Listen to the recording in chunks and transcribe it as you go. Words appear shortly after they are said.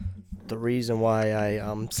the reason why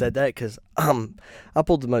I said that because I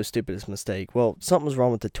pulled the most stupidest mistake. Well, something was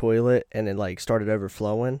wrong with the toilet and it like started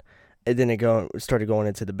overflowing, and then it started going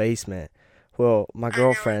into the basement. Well, I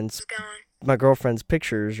know where it's going. my girlfriend's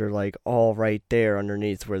pictures are like all right there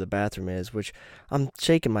underneath where the bathroom is, which I'm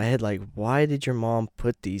shaking my head like, why did your mom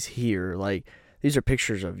put these here? Like, these are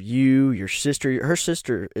pictures of you, your sister. Her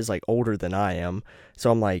sister is like older than I am,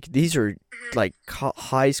 so I'm like, these are Hmm. like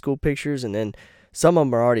high school pictures, and then some of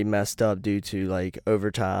them are already messed up due to like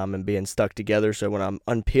overtime and being stuck together. So when I'm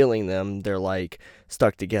unpeeling them, they're like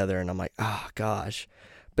stuck together, and I'm like, oh gosh.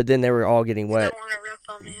 But then they were all getting You wet. don't want to rip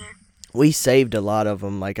on me here. We saved a lot of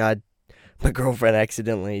them. Like my girlfriend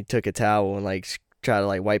accidentally took a towel and like tried to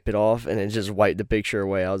like wipe it off, and it just wiped the picture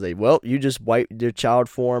away. I was like, well, you just wiped the child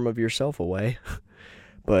form of yourself away.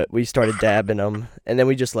 But we started dabbing them, and then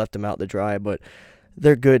we just left them out to dry. But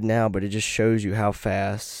they're good now. But it just shows you how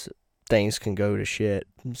fast things can go to shit.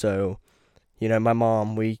 So, my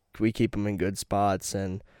mom, we keep them in good spots,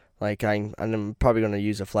 and like I'm probably gonna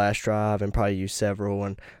use a flash drive and probably use several,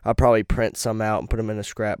 and I'll probably print some out and put them in a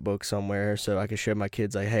scrapbook somewhere so I can show my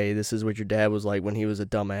kids like, hey, this is what your dad was like when he was a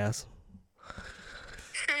dumbass.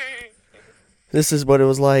 This is what it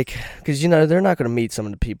was like, because they're not gonna meet some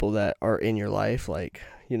of the people that are in your life. Like,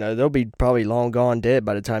 they'll be probably long gone dead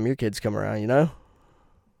by the time your kids come around. Yeah.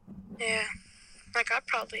 Like,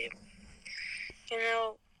 you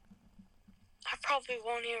know, I probably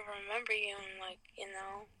won't even remember you in, like,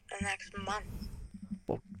 the next month.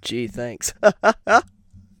 Well, gee, thanks. No, I'm not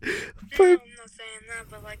saying that,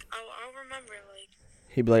 but, like, I'll remember, like,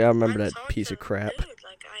 He'd be like, I I remember that talked piece to of crap. dude.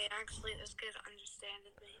 Like, this kid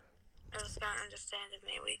understanded me. This guy understanded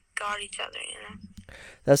me. We got each other.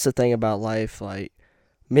 That's the thing about life. Like,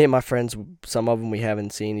 me and my friends, some of them we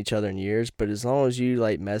haven't seen each other in years, but as long as you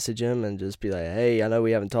like message them and just be like, hey, I know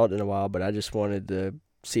we haven't talked in a while, but I just wanted to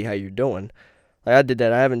see how you're doing. Like, I did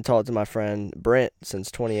that. I haven't talked to my friend Brent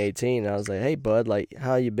since 2018. And I was like, hey, bud, like,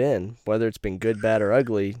 how you been? Whether it's been good, bad, or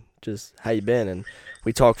ugly, just how you been? And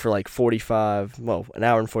we talked for like an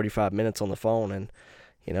hour and 45 minutes on the phone, and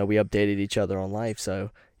we updated each other on life.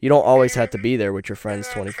 So you don't always have to be there with your friends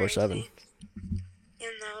Isn't that 24/7. crazy?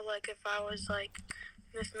 Like, if I was, like,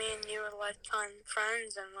 if me and you were lifetime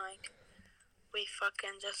friends and, like, we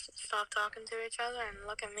fucking just stopped talking to each other and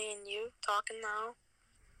look at me and you talking now,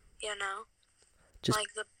 you know? Just Like,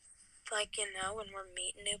 when we're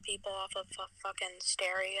meeting new people off of a fucking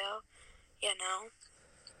stereo, you know?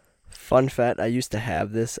 fun fact, I used to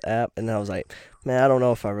have this app, and I was like, man, I don't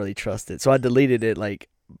know if I really trust it. So I deleted it like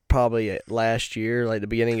probably last year, like the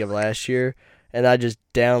beginning of last year, and I just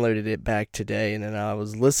downloaded it back today. And then I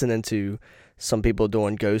was listening to some people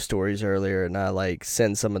doing ghost stories earlier, and I like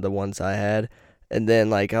sent some of the ones I had, and then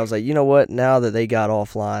like I was like, you know what? Now that they got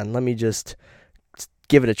offline, let me just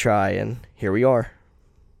give it a try, and here we are.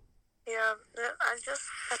 Yeah,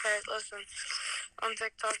 okay, listen. On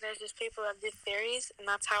TikTok, there's just people that do theories, and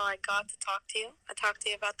that's how I got to talk to you. I talked to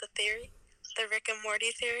you about the theory, the Rick and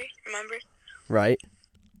Morty theory, remember? Right?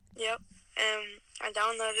 Yep. And I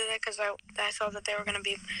downloaded it because I saw that they were going to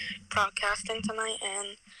be broadcasting tonight,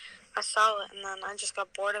 and I saw it, and then I just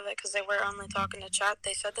got bored of it because they were only talking to chat.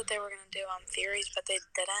 They said that they were going to do theories, but they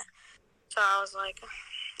didn't. So I was like,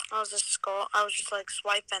 I was just like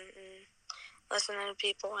swiping and listening to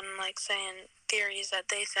people and like saying theories that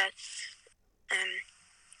they said, and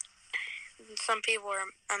some people were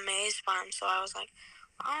amazed by them. So I was like,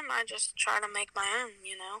 why don't I just try to make my own?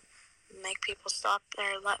 Make people stop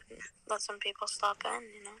there, let some people stop in.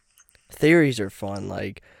 Theories are fun.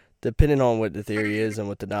 Like, depending on what the theory is and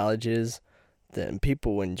what the knowledge is, then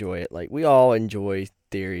people enjoy it. Like, we all enjoy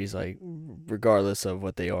theories, like, regardless of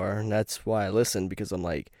what they are. And that's why I listen, because I'm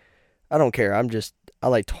like, I don't care. I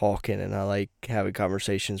like talking, and I like having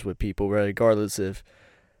conversations with people, regardless if,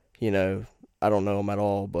 you know, I don't know them at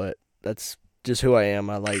all, but that's just who I am.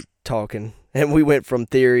 I like talking. And we went from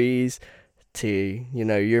theories to,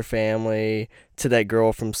 your family, to that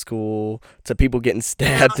girl from school, to people getting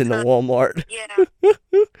stabbed in the Walmart. Yeah.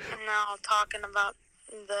 And now talking about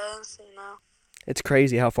this. It's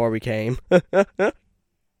crazy how far we came. Mhm.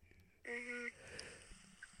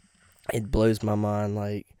 It blows my mind,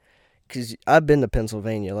 like, because I've been to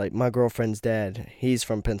Pennsylvania. Like, my girlfriend's dad, he's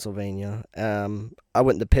from Pennsylvania. I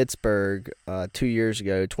went to Pittsburgh 2 years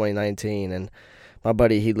ago, 2019, and my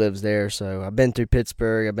buddy, he lives there. So I've been through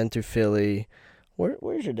Pittsburgh. I've been through Philly.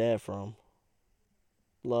 Where's your dad from?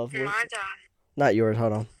 Love. My dad. Not yours.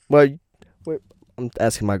 Hold on. Well, I'm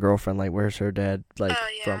asking my girlfriend, like, where's her dad, like, Oh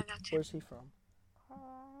yeah, from? I got you. Where's he from?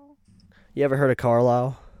 You ever heard of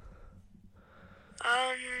Carlisle?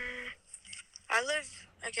 I live.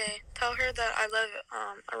 Okay, tell her that I live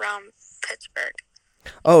around Pittsburgh.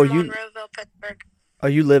 Oh, Monroeville, Pittsburgh.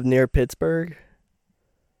 you live near Pittsburgh?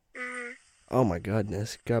 Mhm. Oh my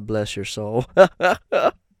goodness. God bless your soul.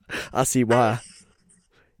 I see I why. live,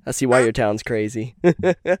 I see why your town's crazy.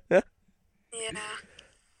 yeah.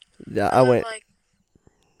 Yeah, I live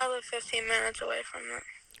 15 minutes away from it.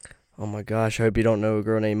 Oh my gosh, I hope you don't know a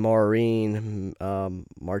girl named Maureen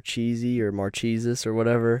Marchese or Marchesis or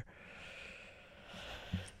whatever.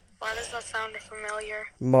 Why does that sound familiar?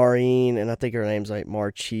 Maureen, and I think her name's like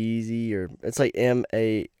Marchese, or it's like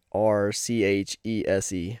Marchese.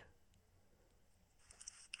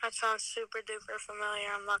 That sounds super duper familiar,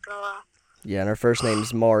 I'm not gonna lie. Yeah, and her first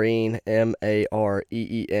name's Maureen,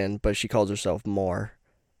 Mareen, but she calls herself Mar.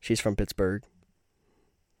 She's from Pittsburgh.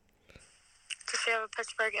 Does she have a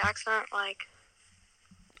Pittsburgh accent? Like,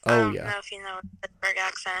 I Oh don't yeah. know if you know what a Pittsburgh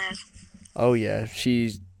accent is. Oh yeah.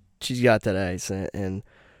 She's got that accent, and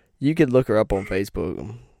you could look her up on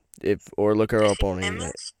Facebook, or look her Is up she on the internet.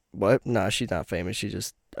 famous? What? Nah, she's not famous. She's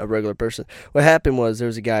just a regular person. What happened was there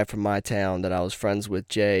was a guy from my town that I was friends with,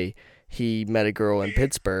 Jay. He met a girl in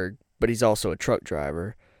Pittsburgh, but he's also a truck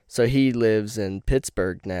driver. So he lives in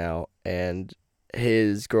Pittsburgh now, and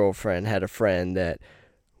his girlfriend had a friend that,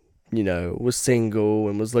 was single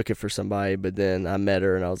and was looking for somebody, but then I met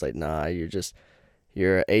her and I was like, nah,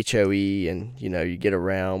 you're a HOE and, you get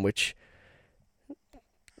around, which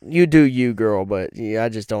you do you, girl, but yeah, I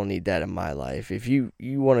just don't need that in my life. If you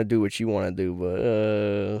want to do what you want to do, but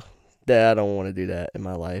I don't want to do that in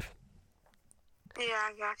my life. Yeah,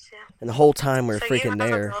 I got you. And the whole time we were So you freaking have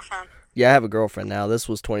a there. girlfriend? Yeah, I have a girlfriend now. This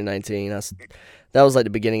was 2019. That was like the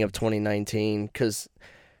beginning of 2019 because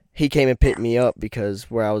he came and picked me up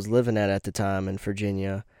because where I was living at the time in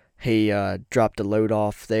Virginia, he dropped a load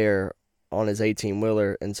off there on his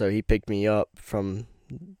 18-wheeler, and so he picked me up from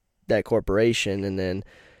that corporation, and then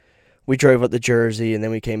we drove up to Jersey, and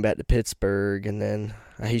then we came back to Pittsburgh, and then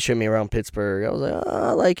he showed me around Pittsburgh. I was like, oh,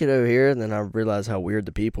 I like it over here, and then I realized how weird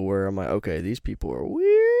the people were. I'm like, okay, these people are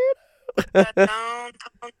weird. Downtown.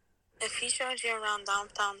 If he showed you around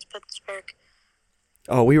downtown Pittsburgh.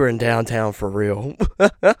 Oh, we were in downtown for real.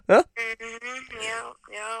 Yeah.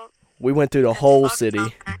 We went through the whole city.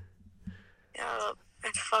 Yeah,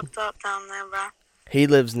 it's fucked up down there, bro. He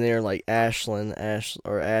lives near like Ashland,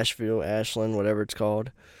 or Asheville, Ashland, whatever it's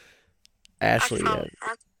called. Ashley,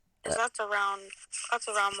 That's around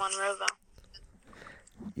Monroeville.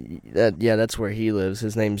 That's where he lives.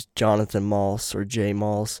 His name's Jonathan Moss or Jay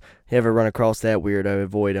Moss. If you ever run across that weirdo,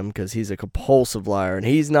 avoid him because he's a compulsive liar, and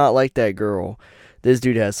he's not like that girl. This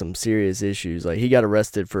dude has some serious issues. Like he got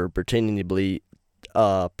arrested for pretending to be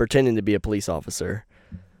a police officer.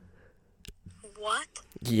 What?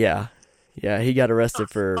 Yeah, he got arrested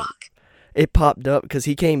for. Fuck? It popped up because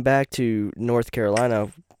he came back to North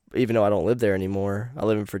Carolina, even though I don't live there anymore. I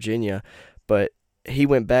live in Virginia, but he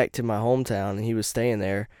went back to my hometown and he was staying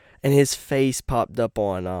there, and his face popped up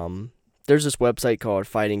on there's this website called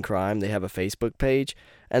Fighting Crime. They have a Facebook page,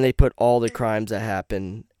 and they put all the crimes that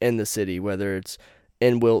happen in the city, whether it's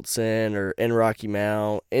in Wilson or in Rocky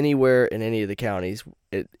Mount, anywhere in any of the counties,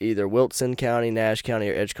 either Wilson County, Nash County,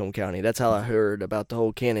 or Edgecombe County. That's how I heard about the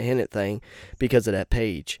whole Cannahinnet thing, because of that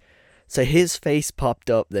page. So his face popped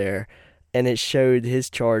up there, and it showed his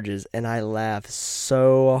charges, and I laughed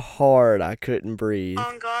so hard I couldn't breathe.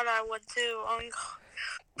 Oh God, I would too. Oh God.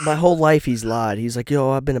 My whole life he's lied. He's like, yo,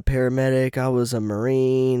 I've been a paramedic, I was a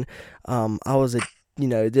Marine, I was a,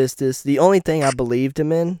 this. The only thing I believed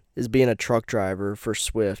him in is being a truck driver for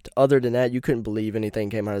Swift. Other than that, you couldn't believe anything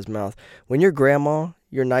came out of his mouth. When your grandma,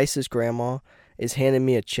 your nicest grandma, is handing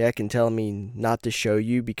me a check and telling me not to show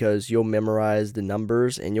you because you'll memorize the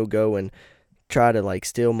numbers and you'll go and try to like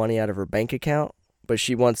steal money out of her bank account, but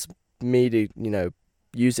she wants me to,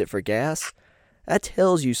 use it for gas, that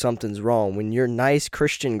tells you something's wrong when your nice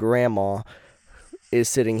Christian grandma is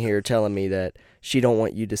sitting here telling me that she don't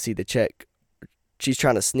want you to see the check. She's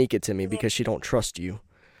trying to sneak it to me because she don't trust you.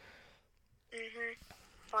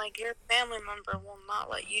 Like your family member will not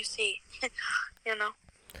let you see,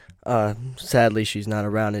 Sadly she's not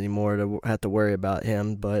around anymore to have to worry about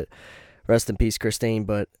him, but rest in peace, Christine.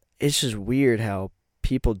 But it's just weird how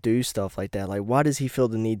people do stuff like that. Like, why does he feel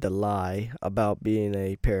the need to lie about being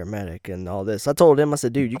a paramedic and all this? I told him, I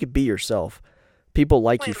said, dude, you could be yourself. People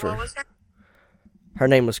like you for. What was Her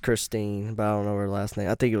name was Christine, but I don't know her last name.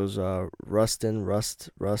 I think it was Rust,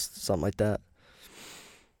 something like that.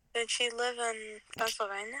 Did she live in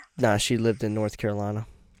Pennsylvania? Nah, she lived in North Carolina.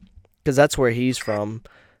 Because that's where he's from.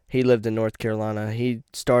 He lived in North Carolina. He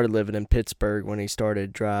started living in Pittsburgh when he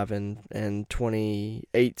started driving in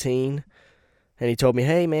 2018. And he told me,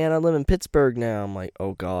 hey, man, I live in Pittsburgh now. I'm like,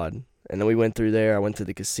 oh, God. And then we went through there. I went to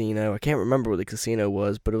the casino. I can't remember where the casino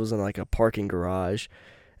was, but it was in like a parking garage.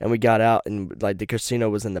 And we got out, and like the casino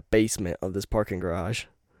was in the basement of this parking garage.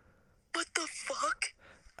 What the fuck?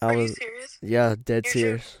 I Are you was, serious? yeah, dead You're sure,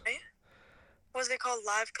 serious. right? Was it called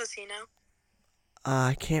Live Casino?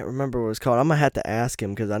 I can't remember what it was called. I'm gonna have to ask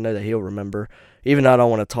him because I know that he'll remember. Even though I don't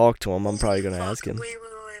want to talk to him, I'm probably gonna ask him. Wait.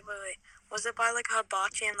 Was it by like a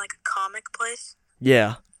hibachi and like a comic place?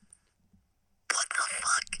 Yeah. What the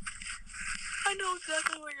fuck? I know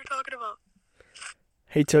exactly what you're talking about.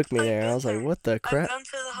 He took me I've there, and I been was like, there. "What the I've crap?" been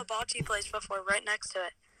to the hibachi place before, right next to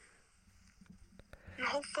it.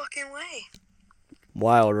 No fucking way.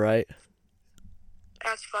 Wild, right?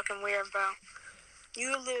 That's fucking weird, bro.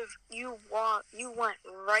 You went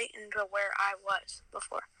right into where I was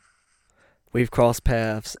before. We've crossed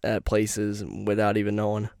paths at places without even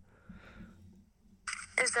knowing.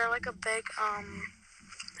 Is there like a big, I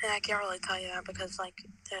can't really tell you that because like,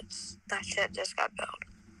 that shit just got built.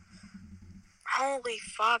 Holy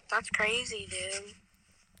fuck, that's crazy, dude.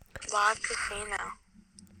 Live casino.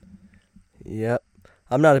 Yep.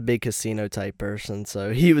 I'm not a big casino type person,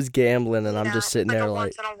 so he was gambling, and I'm just sitting like there a like,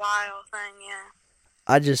 once in a while thing, yeah.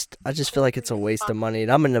 I just feel like it's a waste of money.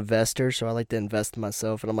 And I'm an investor, so I like to invest in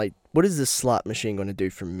myself. And I'm like, what is this slot machine going to do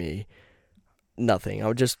for me? Nothing.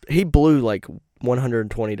 He blew like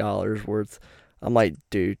 $120 worth. I'm like,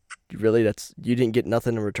 dude, really? You didn't get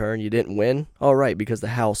nothing in return? You didn't win? All right, because the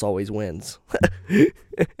house always wins. Yeah,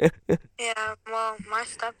 well, my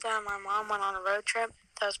stepdad and my mom went on a road trip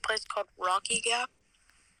to this place called Rocky Gap.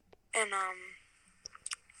 And,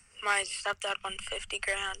 my stepdad won 50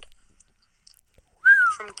 grand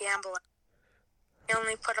from gambling. He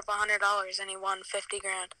only put up $100 and he won 50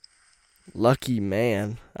 grand. Lucky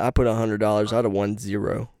man. I put $100. I'd have won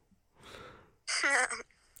 $0.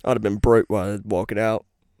 I'd have been broke while I was walking out.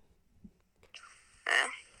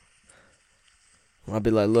 Yeah. I'd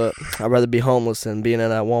be like, look, I'd rather be homeless than being in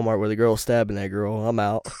that Walmart where the girl's stabbing that girl. I'm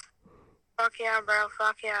out. Fuck yeah, bro.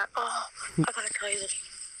 Fuck yeah. Oh, I gotta tell you this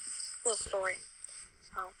story.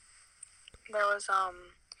 So, there was,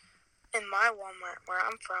 in my Walmart where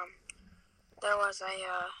I'm from, there was a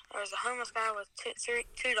homeless guy with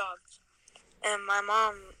two dogs. And my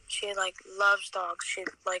mom, she like loves dogs. She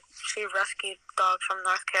rescued dogs from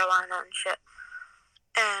North Carolina and shit.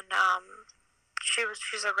 And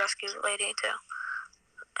she's a rescue lady too.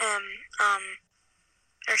 And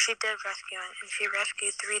or she did rescue it, and she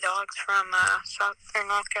rescued 3 dogs from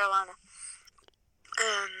North Carolina.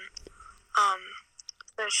 And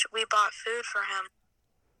we bought food for him.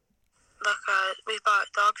 We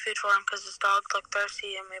bought dog food for him because his dogs looked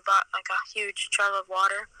thirsty, and we bought like a huge jug of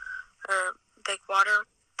water, or big water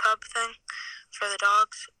tub thing for the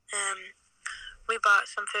dogs. And we bought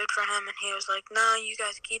some food for him, and he was like, "No, you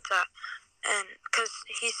guys keep that." And because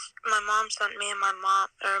my mom sent me and my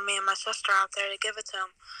sister out there to give it to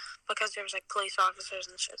him because there was like police officers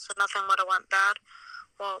and shit, so nothing would have went bad.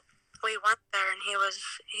 Well, we went there, and he was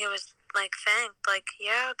like,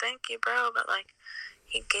 yeah, thank you, bro, but like,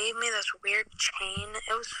 he gave me this weird chain.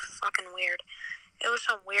 It was fucking weird. It was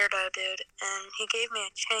some weirdo dude, and he gave me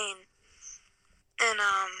a chain. And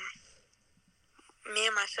me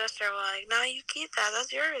and my sister were like, "No, you keep that. That's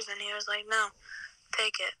yours." And he was like, "No,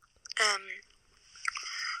 take it." And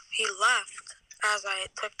he left as I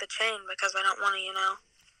took the chain because I didn't want to,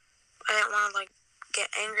 like get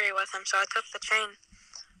angry with him. So I took the chain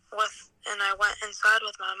and I went inside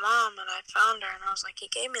with my mom, and I found her, and I was like, "He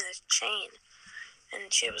gave me this chain."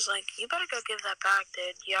 And she was like, "You better go give that back,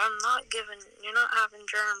 dude. Yeah, you're not having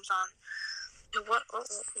germs on." What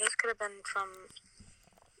this could have been from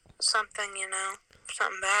something,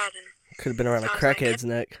 something bad. And Could have been around a crackhead's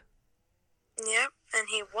neck. Yep, and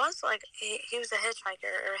he was like, he was a hitchhiker,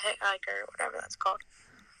 or whatever that's called.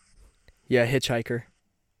 Yeah, hitchhiker.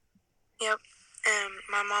 Yep, and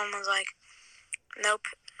my mom was like, nope,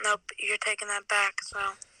 you're taking that back. So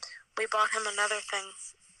we bought him another thing,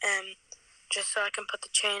 and just so I can put the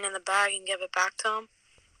chain in the bag and give it back to him.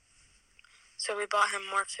 So we bought him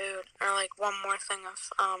more food, or like one more thing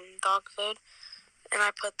of dog food, and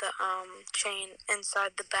I put the chain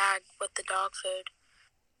inside the bag with the dog food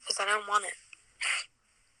because I didn't want it.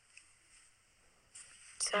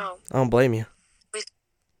 So I don't blame you.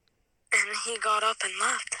 And he got up and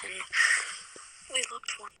left, and we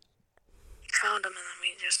looked for him, found him, and then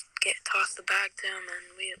we just tossed the bag to him,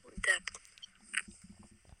 and we dipped.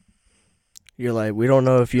 You're like, we don't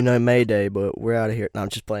know if you know Mayday, but we're out of here. No, I'm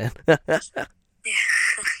just playing. Yeah.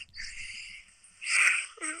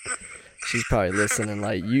 She's probably listening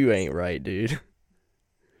like, you ain't right, dude.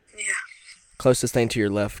 Yeah. Closest thing to your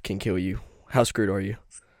left can kill you. How screwed are you?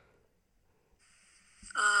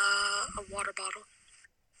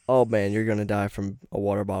 oh man, you're gonna die from a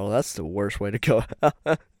water bottle. That's the worst way to go out.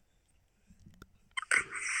 Wait,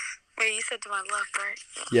 you said to my left, right?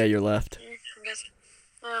 Yeah, your left. I guess.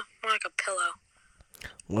 More like a pillow.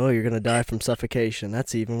 Well, you're gonna die from suffocation.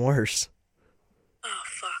 That's even worse. Oh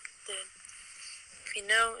fuck, dude.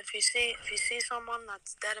 If you see someone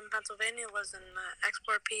that's dead in Pennsylvania, lives in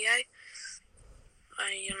Export, PA,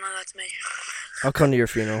 you know that's me. I'll come to your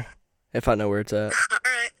funeral if I know where it's at. All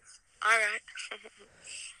right.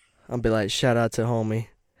 I'll be like, shout out to homie.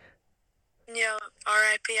 Yeah,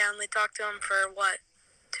 R.I.P. I only talked to him for what,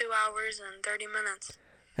 2 hours and 30 minutes.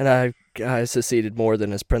 And I succeeded more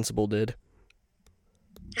than his principal did.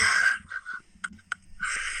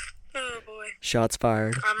 Oh boy. Shots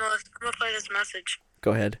fired. I'm gonna play this message.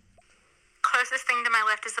 Go ahead. Closest thing to my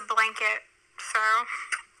left is a blanket, so.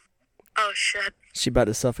 Oh shit. She about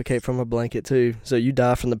to suffocate from a blanket too. So you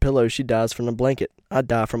die from the pillow, she dies from the blanket. I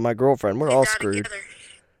die from my girlfriend. We're all screwed.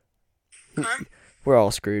 Huh? We're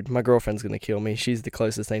all screwed. My girlfriend's gonna kill me. She's the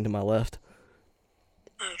closest thing to my left.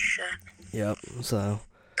 Oh shit. Yep, so.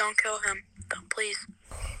 Don't kill him. Don't, please.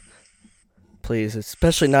 Please,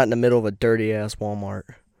 especially not in the middle of a dirty ass Walmart.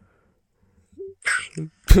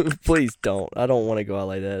 Please don't. I don't want to go out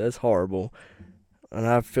like that. That's horrible. And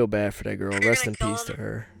I feel bad for that girl. Rest in peace to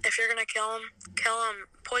her. If you're gonna kill him,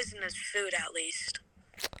 poison his food at least.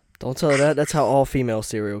 Don't tell her that. That's how all female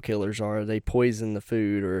serial killers are. They poison the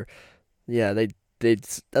food, or yeah, they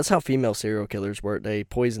that's how female serial killers work. They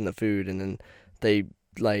poison the food, and then they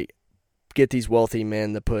like get these wealthy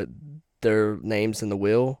men to put their names in the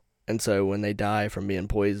will, and so when they die from being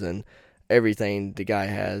poisoned, everything the guy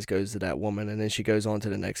has goes to that woman, and then she goes on to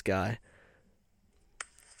the next guy.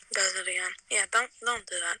 Does it again. Yeah, don't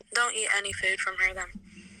do that. Don't eat any food from her then.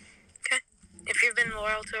 Okay? If you've been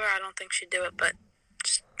loyal to her, I don't think she'd do it, but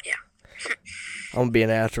just, yeah. I'm gonna be in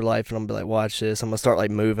Afterlife, and I'm gonna be like, watch this. I'm gonna start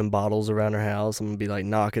like moving bottles around her house. I'm gonna be like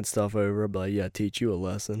knocking stuff over. I'll be like, yeah, teach you a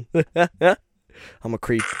lesson. I'm gonna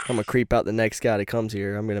creep out the next guy that comes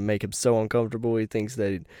here. I'm gonna make him so uncomfortable. He thinks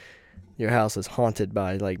that your house is haunted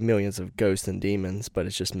by like millions of ghosts and demons, but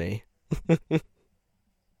it's just me. But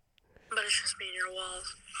it's just me and your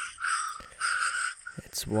walls.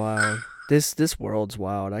 It's wild. This world's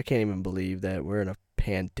wild. I can't even believe that we're in a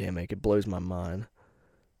pandemic. It blows my mind.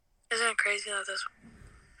 Isn't it crazy that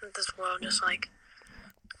this world just like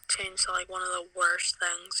changed to like one of the worst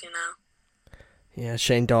things, you know? Yeah,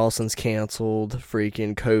 Shane Dawson's canceled.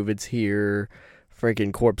 Freaking COVID's here.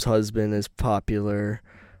 Freaking Corpse Husband is popular.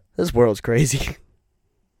 This world's crazy.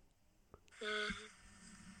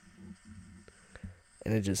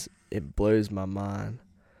 And it blows my mind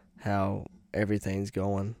how everything's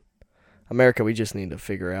going. America, we just need to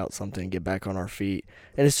figure out something and get back on our feet.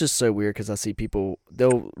 And it's just so weird because I see people,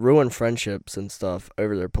 they'll ruin friendships and stuff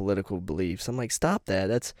over their political beliefs. I'm like, stop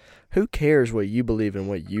that. Who cares what you believe in,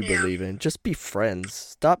 what you believe in? Just be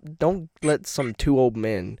friends. Don't let some two old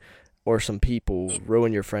men or some people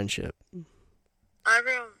ruin your friendship.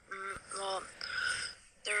 Well,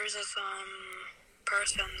 there was this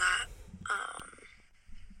person that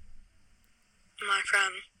my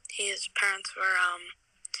friend, his parents were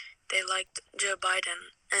they liked Joe Biden,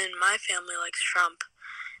 and my family likes Trump,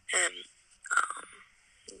 and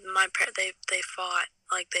they fought,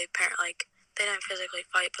 they didn't physically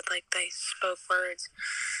fight, but like they spoke words,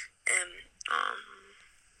 and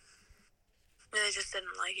they just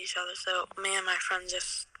didn't like each other. So me and my friend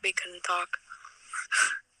we couldn't talk.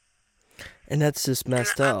 And that's just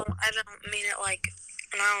messed up. I don't mean it like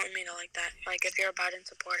that. Like, if you're a Biden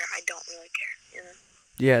supporter, I don't really care, you know?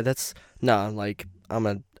 Yeah,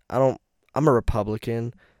 I'm a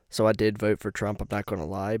Republican, so I did vote for Trump, I'm not gonna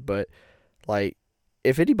lie, but like,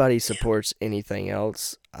 if anybody supports anything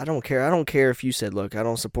else, I don't care. I don't care if you said, look, I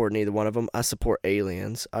don't support neither one of them, I support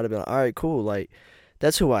aliens. I'd have been like, alright, cool, like,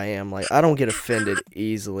 that's who I am. Like, I don't get offended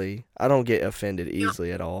easily. I don't get offended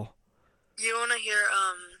easily at all. You wanna hear,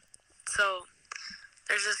 so,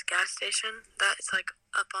 there's this gas station that's, like,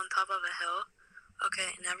 up on top of a hill,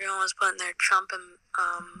 okay, and everyone was putting their Trump and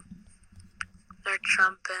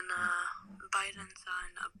Biden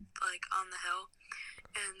sign up, like, on the hill,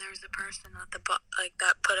 and there was a person at that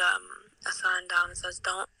put a sign down that says,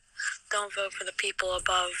 don't vote for the people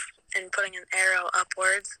above, and putting an arrow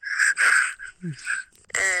upwards.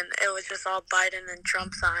 And it was just all Biden and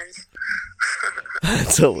Trump signs.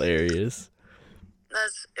 That's hilarious.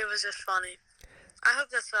 It was just funny. I hope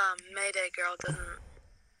this Mayday girl doesn't,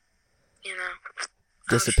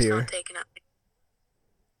 disappear. She's not taking it.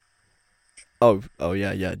 Oh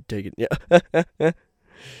yeah, take it. Yeah.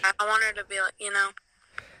 I want her to be like,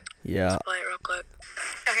 Yeah. Let's play it real quick.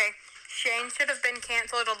 Okay, Shane should have been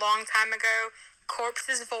canceled a long time ago.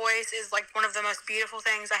 Corpse's voice is like one of the most beautiful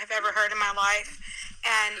things I have ever heard in my life,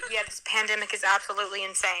 and yeah, this pandemic is absolutely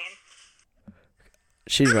insane.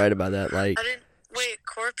 She's right about that. Like, I didn't wait.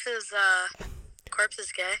 Corpse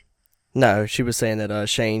is gay. no, she was saying that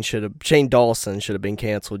Shane Dawson should have been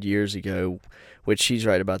canceled years ago, which she's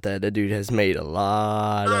right about that. That dude has made a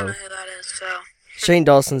lot I don't know of. who that is. So Shane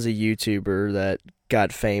Dawson's a YouTuber that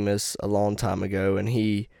got famous a long time ago, and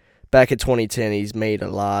back in 2010, he's made a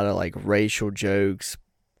lot of like racial jokes,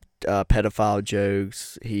 pedophile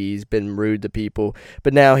jokes. He's been rude to people,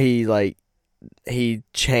 but now he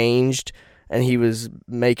changed, and he was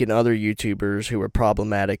making other YouTubers who were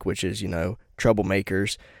problematic, which is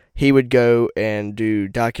troublemakers. He would go and do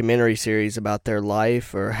documentary series about their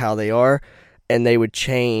life or how they are, and they would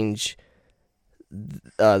change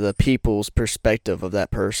the people's perspective of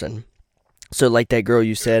that person. So like that girl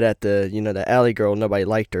you said at the alley girl, nobody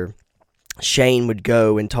liked her. Shane would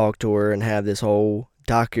go and talk to her and have this whole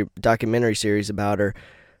documentary series about her,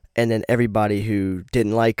 and then everybody who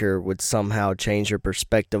didn't like her would somehow change their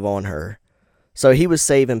perspective on her. So he was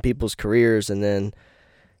saving people's careers, and then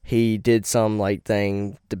he did some like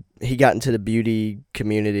thing. He got into the beauty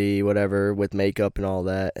community, whatever, with makeup and all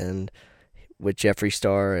that, and with Jeffree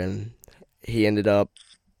Star, and he ended up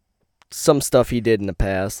some stuff he did in the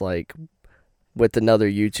past, like with another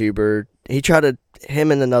YouTuber.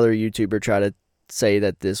 Him and another YouTuber tried to say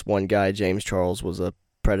that this one guy, James Charles, was a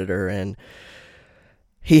predator, and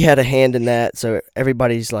he had a hand in that. So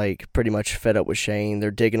everybody's like pretty much fed up with Shane.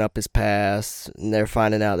 They're digging up his past, and they're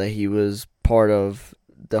finding out that he was part of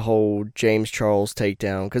the whole James Charles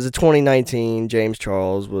takedown. Because in 2019, James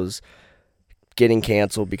Charles was getting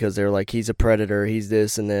canceled because they're like, he's a predator, he's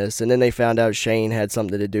this and this. And then they found out Shane had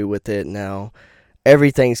something to do with it. Now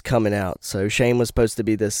everything's coming out. So Shane was supposed to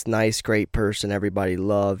be this nice, great person everybody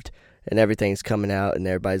loved, and everything's coming out, and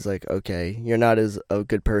everybody's like, okay, you're not as a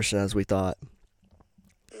good person as we thought.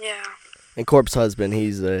 yeah. And Corpse Husband,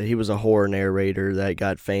 he was a horror narrator that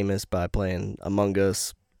got famous by playing Among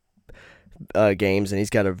Us games, and he's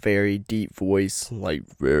got a very deep voice, like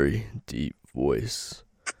very deep voice,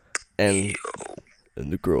 and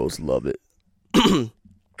the girls love it.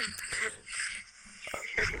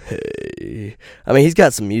 Hey, I mean, he's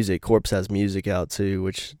got some music. Corpse has music out too,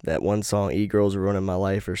 which that one song "E-Girls Are Ruining My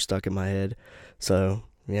Life" are stuck in my head. So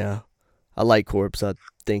yeah, I like Corpse. I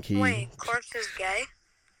think Wait, Corpse is gay?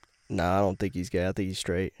 Nah, I don't think he's gay. I think he's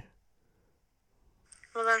straight.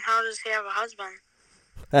 Well, then how does he have a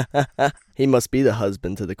husband? He must be the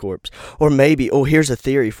husband to the corpse. Or maybe, here's a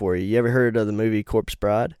theory for you. You ever heard of the movie Corpse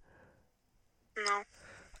Bride? No.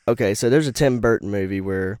 Okay, so there's a Tim Burton movie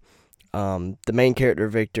where the main character,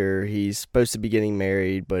 Victor, he's supposed to be getting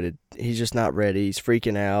married, but he's just not ready. He's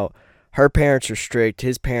freaking out. Her parents are strict.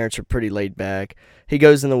 His parents are pretty laid back. He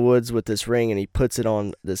goes in the woods with this ring, and he puts it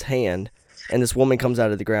on this hand, and this woman comes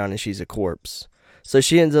out of the ground, and she's a corpse. So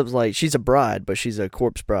she ends up like, she's a bride, but she's a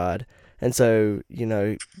corpse bride. And so,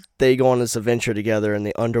 they go on this adventure together in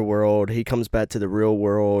the underworld. He comes back to the real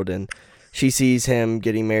world, and she sees him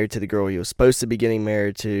getting married to the girl he was supposed to be getting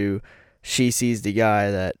married to. She sees the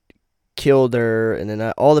guy that killed her, and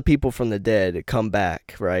then all the people from the dead come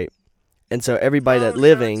back, right? And so everybody that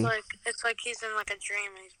living... So it's like he's in like a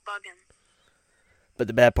dream and he's bugging. But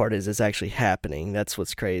the bad part is it's actually happening. That's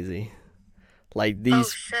what's crazy. Like these... Oh,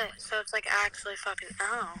 shit. So it's like actually fucking...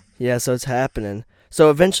 Oh. Yeah, so it's happening. So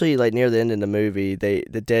eventually, like near the end of the movie,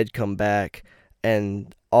 the dead come back,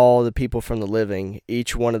 and all the people from the living,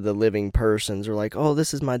 each one of the living persons are like, oh,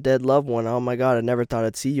 this is my dead loved one. Oh my God, I never thought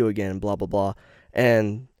I'd see you again, blah, blah, blah.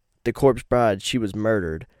 And the corpse bride, she was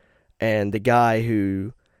murdered. And the guy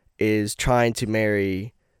who is trying to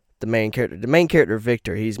marry the main character,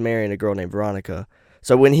 Victor, he's marrying a girl named Veronica.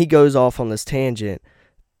 So when he goes off on this tangent,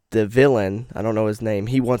 the villain, I don't know his name,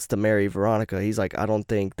 he wants to marry Veronica. He's like, I don't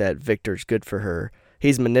think that Victor's good for her.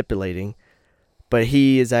 He's manipulating, but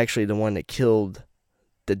he is actually the one that killed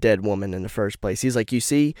the dead woman in the first place. He's like, you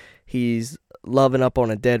see, he's loving up on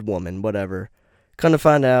a dead woman, whatever. Come to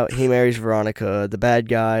find out, he marries Veronica. The bad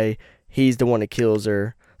guy, he's the one that kills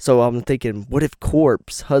her. So I'm thinking, what if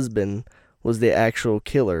Corpse Husband was the actual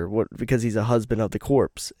killer? Because he's a husband of the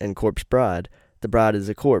corpse, and Corpse Bride, the bride is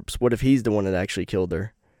a corpse. What if he's the one that actually killed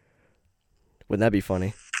her? Wouldn't that be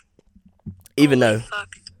funny? Even though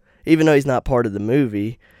he's not part of the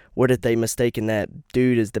movie, what if they mistaken that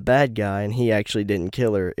dude as the bad guy and he actually didn't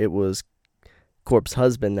kill her? It was Corpse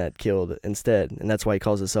Husband that killed instead, and that's why he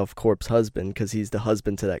calls himself Corpse Husband, because he's the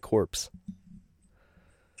husband to that corpse.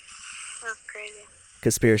 That's crazy.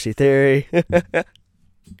 Conspiracy theory.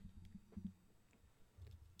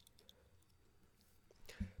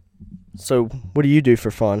 So, what do you do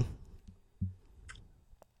for fun?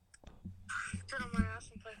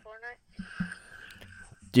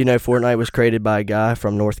 Do you know Fortnite was created by a guy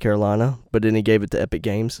from North Carolina, but then he gave it to Epic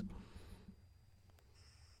Games?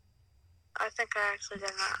 I think I actually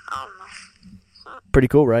did not. I don't know. Pretty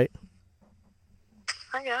cool, right?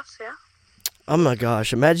 I guess, yeah. Oh my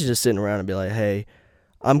gosh, imagine just sitting around and be like, hey,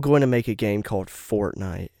 I'm going to make a game called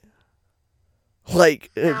Fortnite.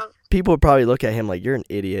 Like, Yeah. people would probably look at him like, you're an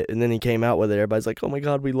idiot. And then he came out with it. Everybody's like, oh my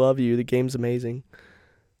god, we love you. The game's amazing.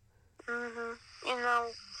 You know,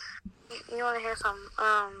 you want to hear some,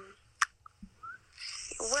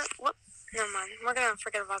 what, never mind. We're going to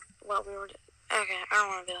forget about what we were doing. Okay, I don't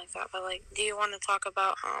want to be like that, but, like, do you want to talk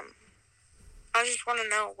about, I just want to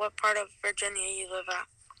know what part of Virginia you live at.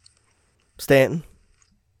 Stanton.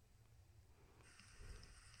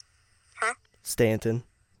 Huh? Stanton.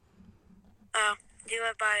 Oh, do you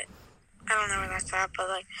live by, I don't know where that's at, but,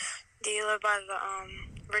 like, do you live by the,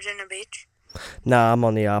 Virginia Beach? Nah, I'm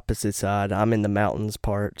on the opposite side. I'm in the mountains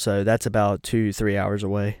part, so that's about 2-3 hours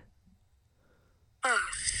away. Oh,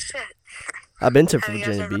 shit. I've been to Have you guys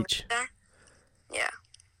Virginia ever Beach. lived there? Yeah.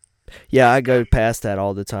 Yeah, I go past that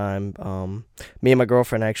all the time. Me and my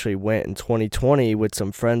girlfriend actually went in 2020 with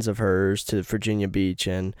some friends of hers to Virginia Beach,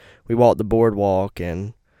 and we walked the boardwalk,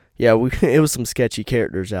 and yeah, it was some sketchy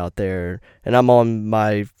characters out there. And I'm on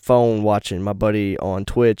my phone watching my buddy on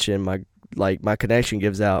Twitch, and my connection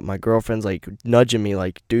gives out. My girlfriend's like nudging me,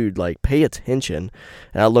 like, dude, like, pay attention.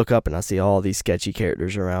 And I look up and I see all these sketchy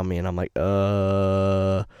characters around me, and I'm like,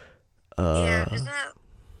 Yeah, isn't it?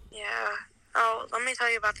 Yeah. Oh, let me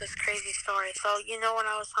tell you about this crazy story. So, you know when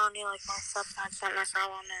I was telling you, like, my stepdad sent us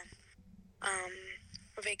out on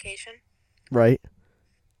a vacation? Right?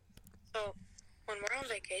 So, when we're on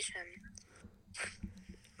vacation,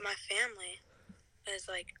 my family is,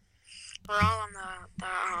 like, we're all on the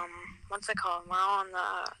what's it called? We're all on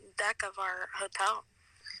the deck of our hotel.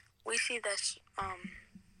 We see this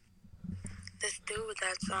dude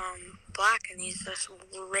that's, black, and he's just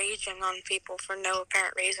raging on people for no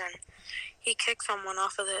apparent reason. He kicked someone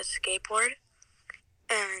off of the skateboard,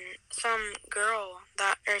 and some girl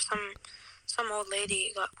or some old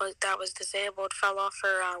lady that was disabled fell off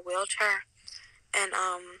her wheelchair, and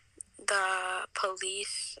the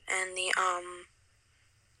police and the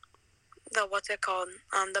what's it called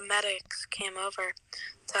the medics came over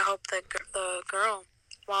to help the girl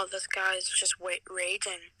while this guy's just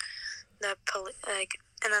raging.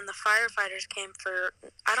 And then the firefighters came for,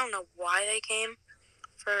 I don't know why they came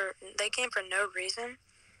for no reason.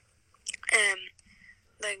 And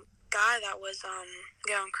the guy that was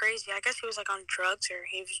going crazy, I guess he was like on drugs or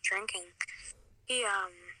he was drinking. He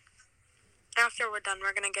after we're done,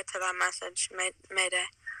 we're gonna get to that message, Mayday.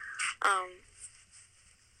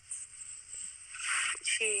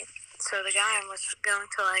 So the guy was going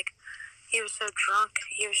to, like, he was so drunk,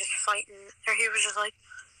 he was just fighting, or he was just like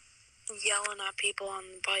yelling at people on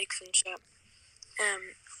bikes and shit. And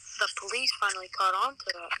the police finally caught on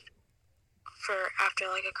to that after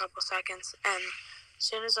like a couple seconds. And as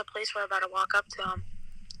soon as the police were about to walk up to him,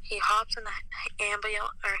 he hops in the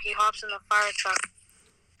ambulance, or he hops in the fire truck.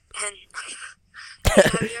 And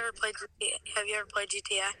have you ever played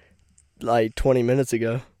GTA? Like 20 minutes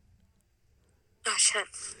ago. Oh shit!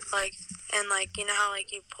 Like, and like, you know how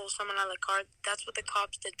like you pull someone out of the car? That's what the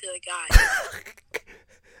cops did to the guy.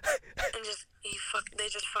 And they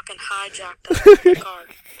just fucking hijacked the car,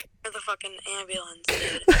 or the fucking ambulance,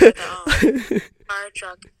 dude, or the fire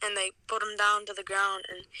truck, and they put him down to the ground,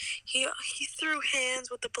 and he threw hands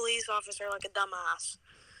with the police officer like a dumbass.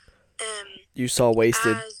 And you saw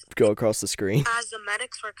Wasted go across the screen. As the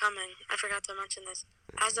medics were coming, I forgot to mention this.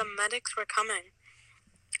 As the medics were coming,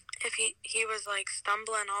 if he was like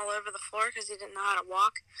stumbling all over the floor because he didn't know how to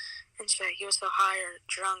walk and shit. He was so high or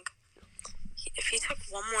drunk. If he took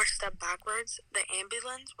one more step backwards, the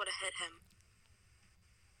ambulance would have hit him.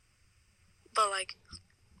 But like,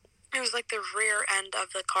 it was like the rear end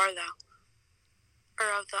of the car though, or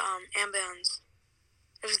of the ambulance.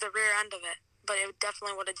 It was the rear end of it, but it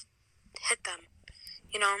definitely would have hit them.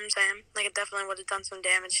 You know what I'm saying? Like, it definitely would have done some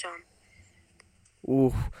damage to him.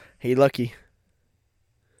 Ooh, he lucky.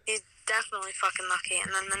 He's definitely fucking lucky.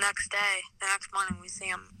 And then the next morning, we see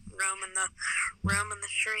him roaming the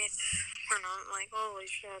streets. And I'm like, holy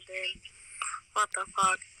shit, dude. What the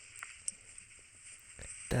fuck?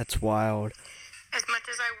 That's wild. As much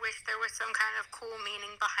as I wish there was some kind of cool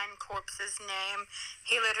meaning behind Corpse's name,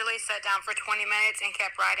 he literally sat down for 20 minutes and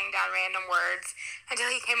kept writing down random words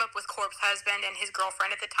until he came up with Corpse Husband, and his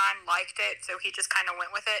girlfriend at the time liked it, so he just kind of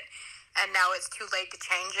went with it, and now it's too late to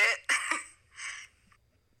change it.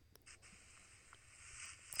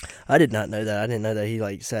 I did not know that. I didn't know that he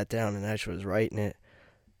like sat down and actually was writing it.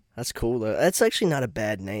 That's cool though. That's actually not a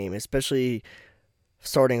bad name, especially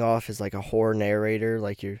starting off as like a horror narrator.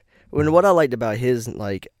 Like what I liked about his,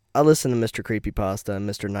 like, I listen to Mr. Creepypasta and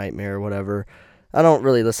Mr. Nightmare or whatever. I don't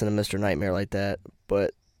really listen to Mr. Nightmare like that,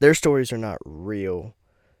 but their stories are not real.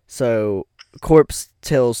 So Corpse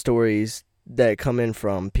tells stories that come in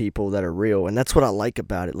from people that are real, and that's what I like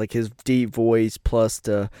about it. Like his deep voice plus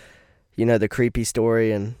the creepy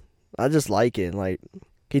story, and I just like it. Like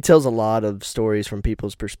he tells a lot of stories from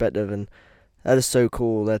people's perspective, and that is so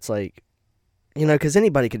cool. That's like, because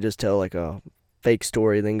anybody could just tell like a fake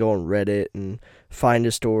story, then go on Reddit and find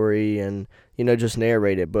a story and just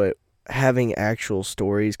narrate it. But having actual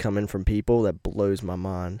stories coming from people, that blows my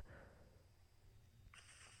mind.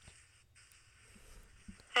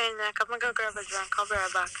 Hey, Nick, I'm gonna go grab a drink. I'll be right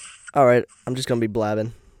back. Alright, I'm just gonna be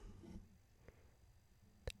blabbing.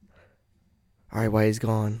 Alright, while he's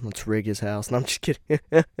gone, let's rig his house. No, I'm just kidding.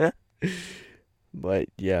 But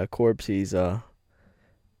yeah, Corpse, he's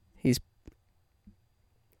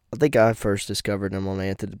I think I first discovered him on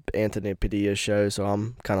Anthony Padilla's show, so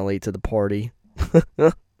I'm kind of late to the party.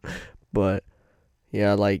 But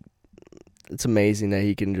yeah, like, it's amazing that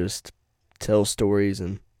he can just tell stories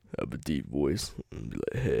and have a deep voice and be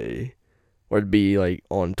like, hey. Or to be like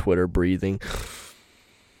on Twitter breathing.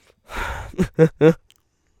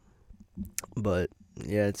 But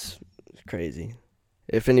yeah, it's crazy.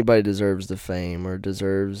 If anybody deserves the fame or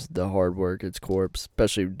deserves the hard work, it's Corpse,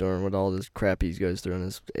 especially during with all this crap he goes through in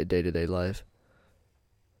his day-to-day life.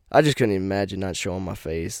 I just couldn't even imagine not showing my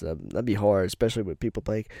face. That'd be hard, especially with people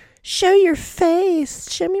like, show your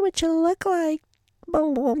face, show me what you look like.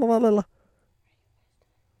 Blah, blah, blah, blah, blah.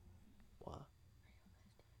 What?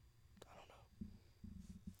 I don't know.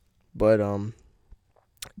 But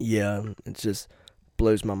yeah, it just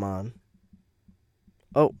blows my mind.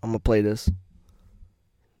 Oh, I'm gonna play this.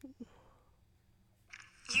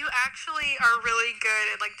 You actually are really good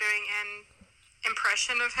at like doing an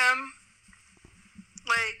impression of him.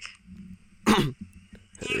 Like,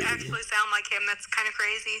 you actually sound like him. That's kind of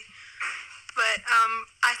crazy. But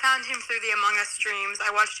I found him through the Among Us streams. I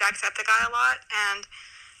watched Jacksepticeye a lot, and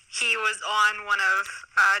he was on one of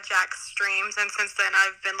Jack's streams, and since then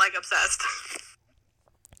I've been like obsessed.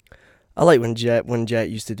 I like when Jet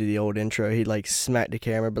used to do the old intro. He'd like smack the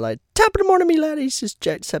camera, be like, "Top of the morning, me laddies, it's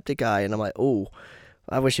Jacksepticeye," and I'm like, "Oh,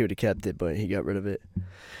 I wish he would have kept it, but he got rid of it."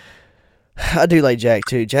 I do like Jack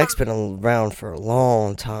too. Jack's been around for a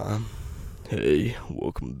long time. Hey,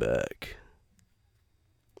 welcome back.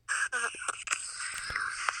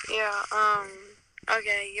 Yeah,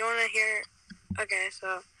 okay, you wanna hear, okay,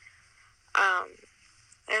 so,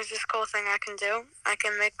 there's this cool thing I can do. I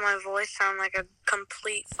can make my voice sound like a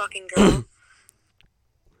complete fucking girl.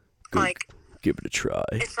 Like, give it a try.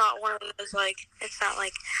 It's not one of those, like, it's not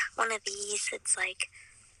like one of these, it's like,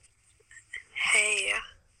 hey,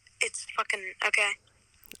 it's fucking, okay.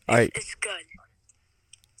 Alright. It's good.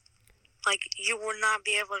 Like, you will not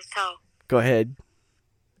be able to tell. Go ahead.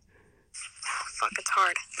 Fuck, it's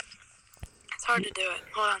hard. It's hard to do it.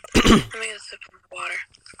 Hold on. Let me get a sip of water.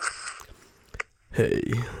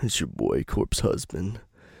 Hey, it's your boy, Corpse Husband.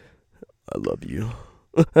 I love you.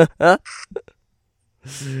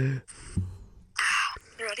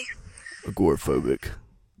 Ready? Agoraphobic.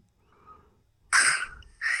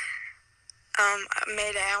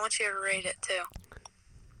 Mayday, I want you to rate it too.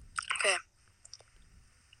 Okay.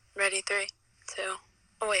 Ready? 3, 2.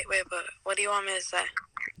 Oh, wait, but what do you want me to say?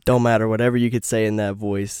 Don't matter, whatever you could say in that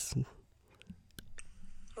voice.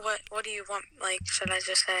 What do you want? Like, should I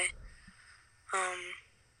just say, I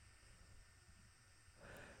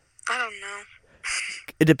don't know.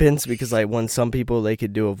 It depends, because like when some people, they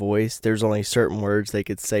could do a voice, there's only certain words they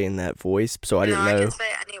could say in that voice, so I didn't know. I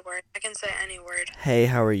can say any word. Hey,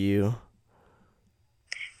 how are you?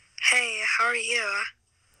 Hey, how are you?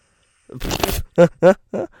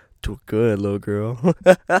 Doing good, little girl.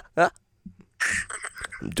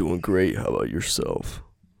 I'm doing great. How about yourself?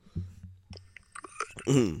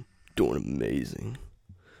 Doing amazing.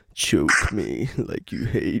 Choke me like you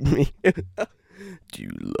hate me. Do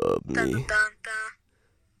you love me? Dun, dun, dun.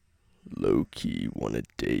 Low key wanna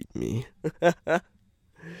date me. I've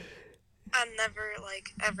never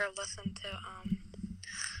ever listened to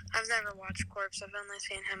I've never watched Corpse. I've only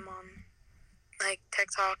seen him on like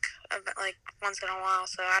TikTok like once in a while,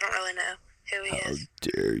 so I don't really know who he is. How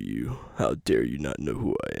dare you? How dare you not know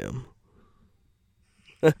who I am?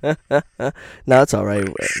 No, it's alright.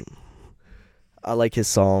 I like his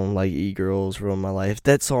song, like E-Girls Ruin My Life.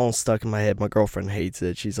 That song's stuck in my head. My girlfriend hates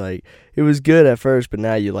it. She's like, it was good at first, but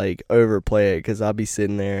now you like overplay it, because I'll be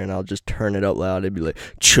sitting there and I'll just turn it up loud. It'd be like,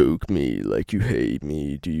 choke me like you hate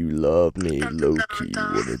me. Do you love me? Low-key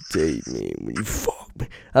wanna date me when you fuck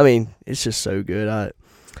I mean, it's just so good.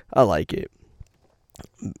 I like it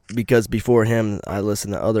because before him, I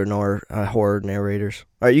listened to other horror narrators.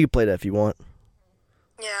 All right, you can play that if you want.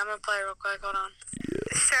 Yeah, I'm gonna play real quick. Hold on.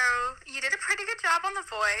 So, you did a pretty good job on the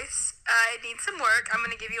voice. It needs some work. I'm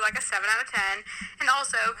going to give you like a 7 out of 10. And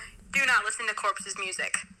also, do not listen to Corpse's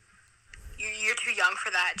music. You're too young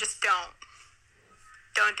for that. Just don't.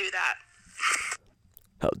 Don't do that.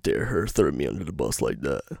 How dare her throw me under the bus like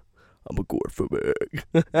that? I'm a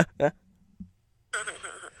gorphobic.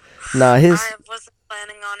 Nah, I wasn't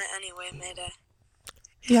planning on it anyway, Mayday.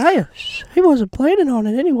 Yes, he wasn't planning on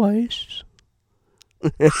it anyways. I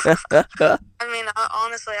mean,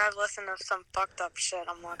 honestly, I've listened to some fucked up shit,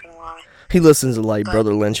 I'm not gonna lie. He listens to like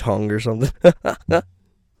Brother Lynch Hung or something.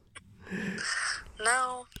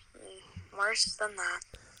 No, worse than that.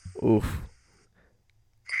 Oof.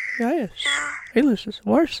 Yes, he listens to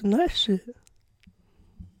worse than that shit.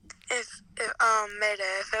 If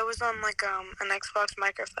Mayday, if it was on like an Xbox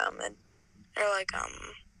microphone or like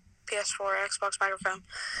PS4 or Xbox microphone,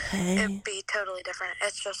 it'd be totally different.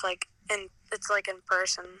 It's just like it's like in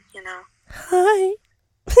person, you know. Hi.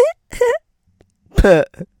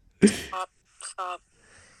 Stop.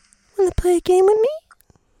 Wanna play a game with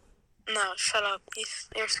me? No, shut up.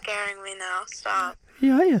 You're scaring me now. Stop.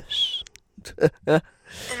 Yes.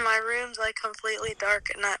 And my room's like completely dark,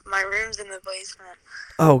 and my room's in the basement.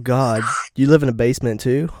 Oh God, you live in a basement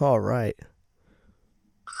too? All right.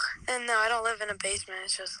 And no, I don't live in a basement.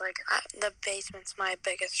 It's just like the basement's my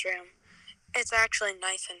biggest room. It's actually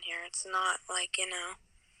nice in here. It's not like, you know.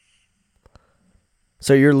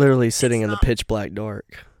 So you're literally sitting in the pitch black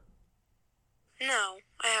dark. No,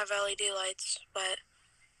 I have LED lights, but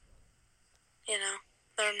you know,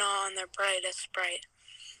 they're not on their brightest bright.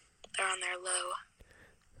 They're on their low.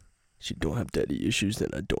 She don't have daddy issues, then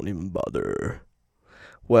I don't even bother.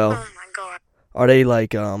 Well, oh my God. Are they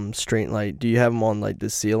like straight? Like, do you have them on like the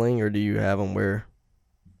ceiling, or do you have them where?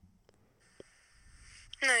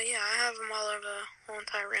 No, yeah, I have them all over the whole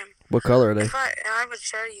entire room. What color are they? I would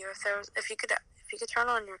show you if you could turn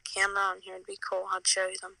on your camera on here, it'd be cool. I'd show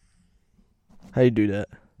you them. How you do that?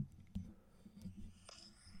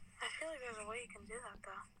 I feel like there's a way you can do that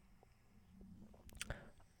though.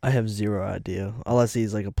 I have zero idea. All I see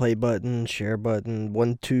is like a play button, share button,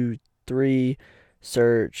 1, 2, 3,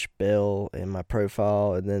 search, bell, and my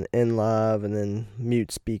profile, and then in live, and then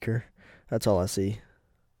mute speaker. That's all I see.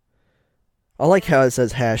 I like how it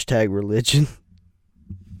says #religion.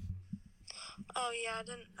 Oh yeah, I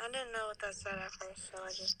didn't know what that said at first, so I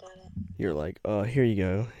just did it. You're like, here you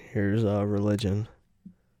go. Here's religion.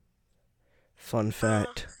 Fun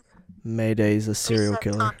fact: Mayday's a serial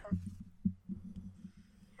killer.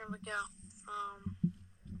 Here we go.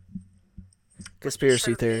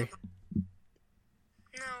 Conspiracy theory.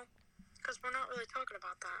 No, because we're not really talking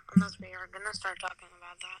about that unless we are gonna start talking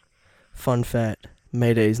about that. Fun fact: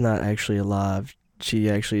 Mayday's not actually alive. She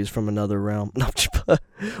actually is from another realm. No,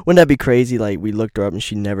 wouldn't that be crazy? Like, we looked her up and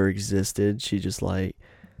she never existed. She just like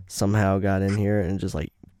somehow got in here and just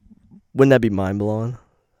like, wouldn't that be mind blowing?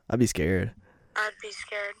 I'd be scared. I'd be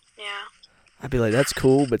scared. Yeah. I'd be like, that's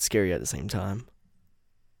cool, but scary at the same time.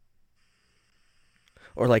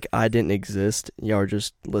 Or like, I didn't exist. Y'all are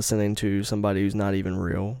just listening to somebody who's not even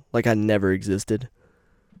real. Like, I never existed.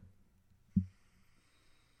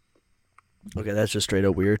 Okay, that's just straight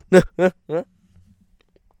up weird. What's news?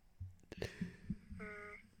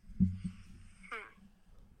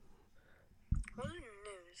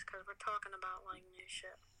 Because we're talking about like new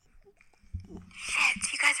shit.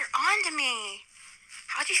 Shit, you guys are on to me.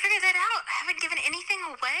 How'd you figure that out? I haven't given anything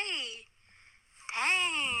away.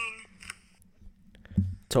 Dang.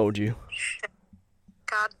 Told you.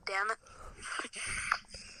 God damn it.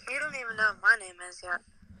 You don't even know what my name is yet,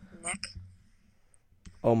 Nick.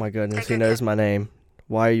 Oh my goodness, he knows my name.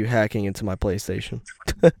 Why are you hacking into my PlayStation?